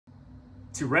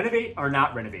To renovate or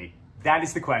not renovate? That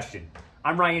is the question.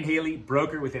 I'm Ryan Haley,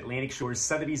 broker with Atlantic Shores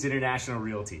Sotheby's International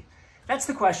Realty. That's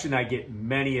the question I get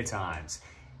many a times.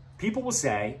 People will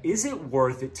say, is it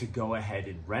worth it to go ahead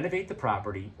and renovate the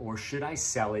property, or should I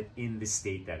sell it in the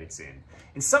state that it's in?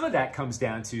 And some of that comes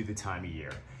down to the time of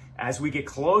year. As we get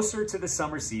closer to the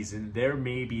summer season, there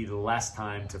may be less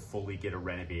time to fully get a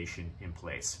renovation in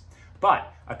place.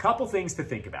 But a couple things to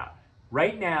think about.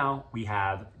 Right now, we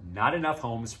have not enough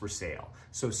homes for sale,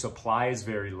 so supply is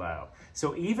very low.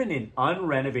 So even an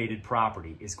unrenovated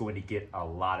property is going to get a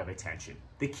lot of attention.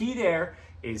 The key there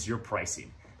is your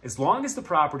pricing. As long as the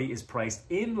property is priced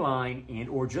in line and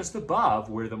or just above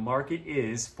where the market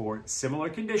is for similar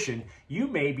condition, you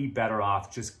may be better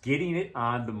off just getting it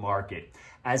on the market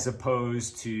as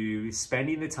opposed to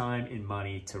spending the time and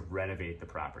money to renovate the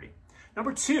property.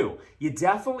 Number two, you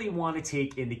definitely want to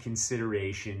take into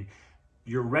consideration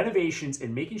your renovations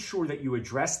and making sure that you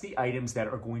address the items that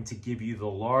are going to give you the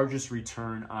largest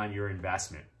return on your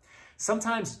investment.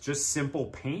 Sometimes just simple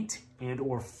paint and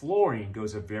or flooring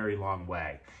goes a very long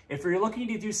way. If you're looking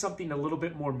to do something a little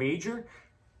bit more major,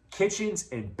 kitchens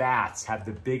and baths have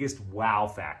the biggest wow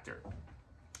factor,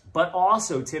 but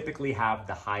also typically have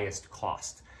the highest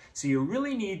cost. So you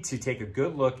really need to take a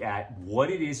good look at what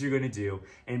it is you're going to do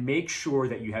and make sure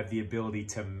that you have the ability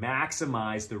to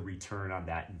maximize the return on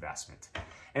that investment.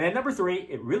 And then number three,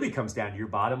 it really comes down to your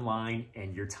bottom line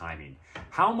and your timing.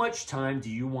 How much time do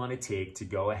you want to take to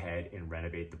go ahead and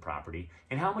renovate the property?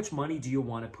 And how much money do you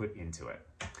want to put into it?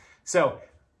 So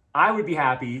I would be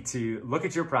happy to look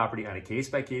at your property on a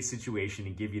case-by-case situation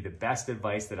and give you the best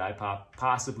advice that I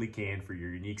possibly can for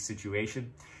your unique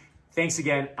situation. Thanks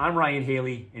again. I'm Ryan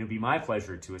Haley, and it'll be my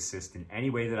pleasure to assist in any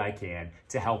way that I can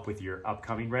to help with your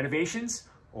upcoming renovations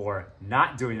or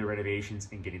not doing the renovations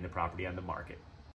and getting the property on the market.